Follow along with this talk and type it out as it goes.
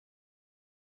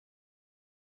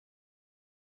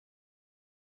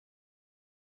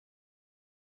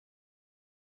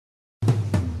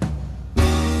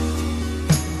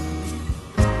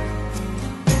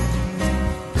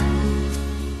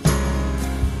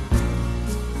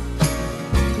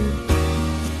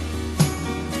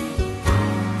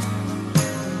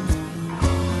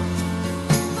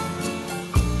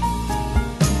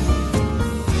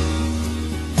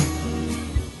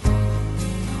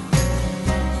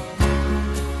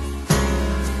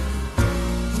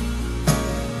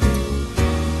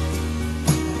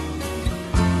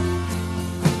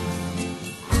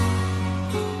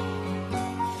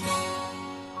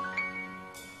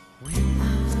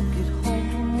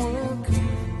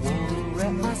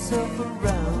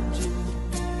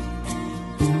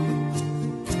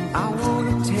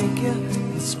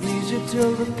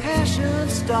till the passion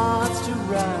starts to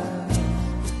rise.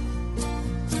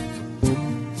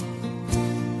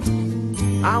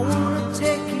 I wanna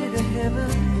take you to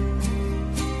heaven,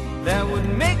 that would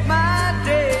make my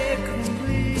day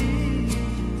complete.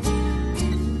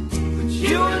 But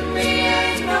you and me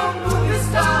ain't no movie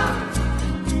star.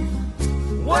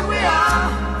 What we are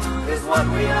is what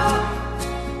we are.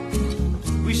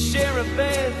 We share a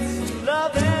bed,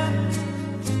 loving,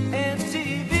 and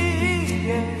TV,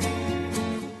 yeah.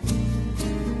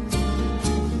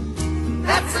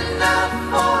 That's enough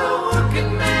for a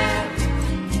working man.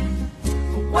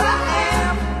 But what I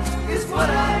am is what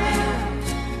I am.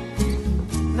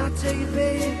 And I tell you,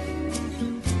 babe,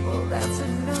 well, that's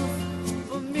enough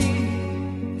for me.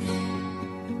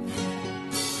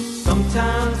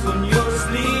 Sometimes when you're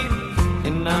asleep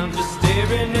and I'm just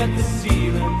staring at the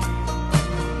ceiling,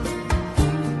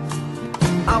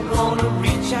 I wanna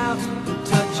reach out and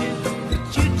touch it, but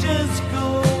you just go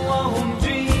on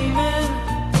dreaming.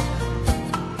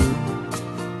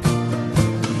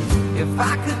 If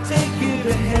I could take you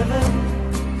to heaven,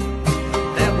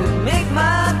 that would make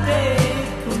my day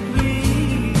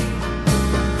complete.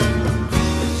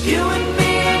 But you and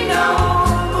me ain't no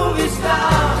movie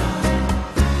star.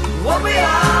 What we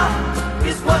are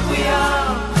is what we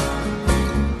are.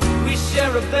 We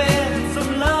share a bed,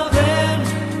 some loving,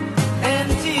 and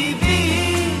TV.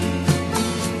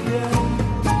 Yeah.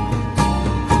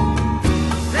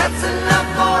 That's enough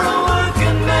for a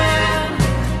working man.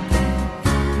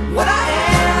 What I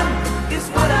am is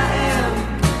what I am.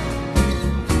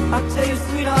 I'll tell you,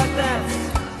 sweetheart, that's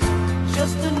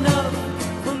just enough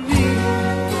for me.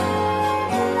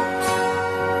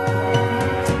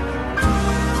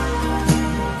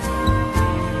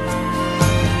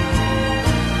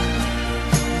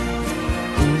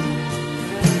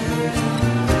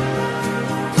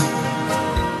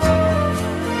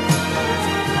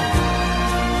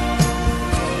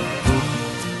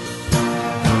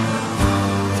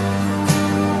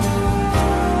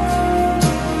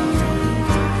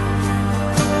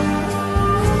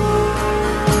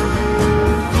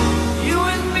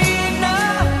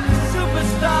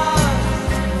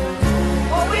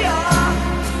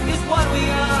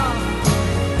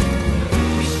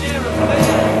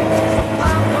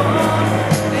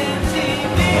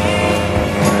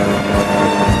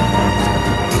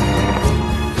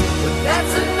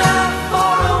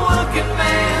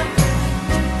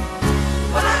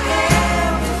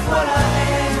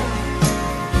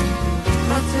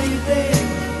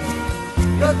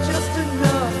 You're just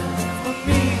enough for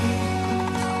me.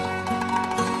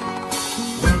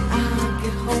 When I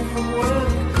get home from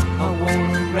work, I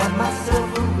wanna wrap myself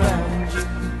around you.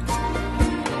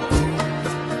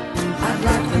 I'd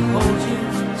like to hold you,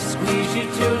 squeeze you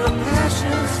till the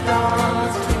passion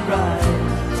starts to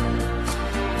rise.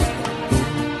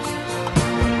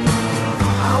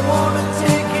 I wanna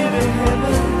take you to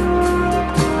heaven,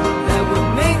 that would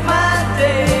make my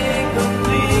day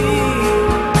complete.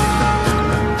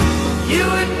 You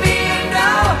and me and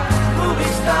our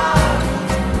movie star.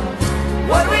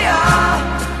 What we are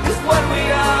is what we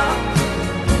are.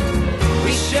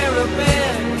 We share a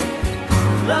bed,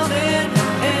 loving,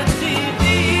 and TV.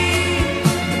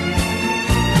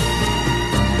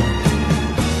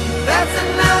 That's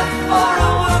enough for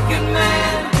a working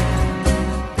man.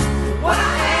 What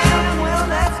I am, well,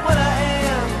 that's what I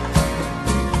am.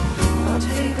 I'll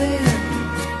tell you then,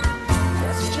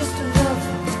 that's just enough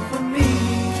for me.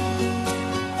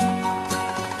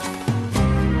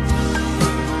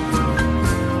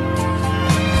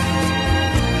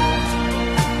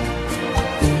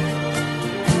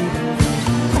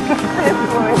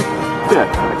 Yeah,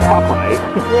 Popeye.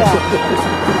 Yeah.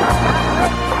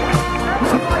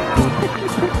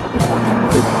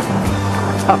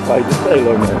 Popeye the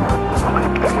Sailor Man.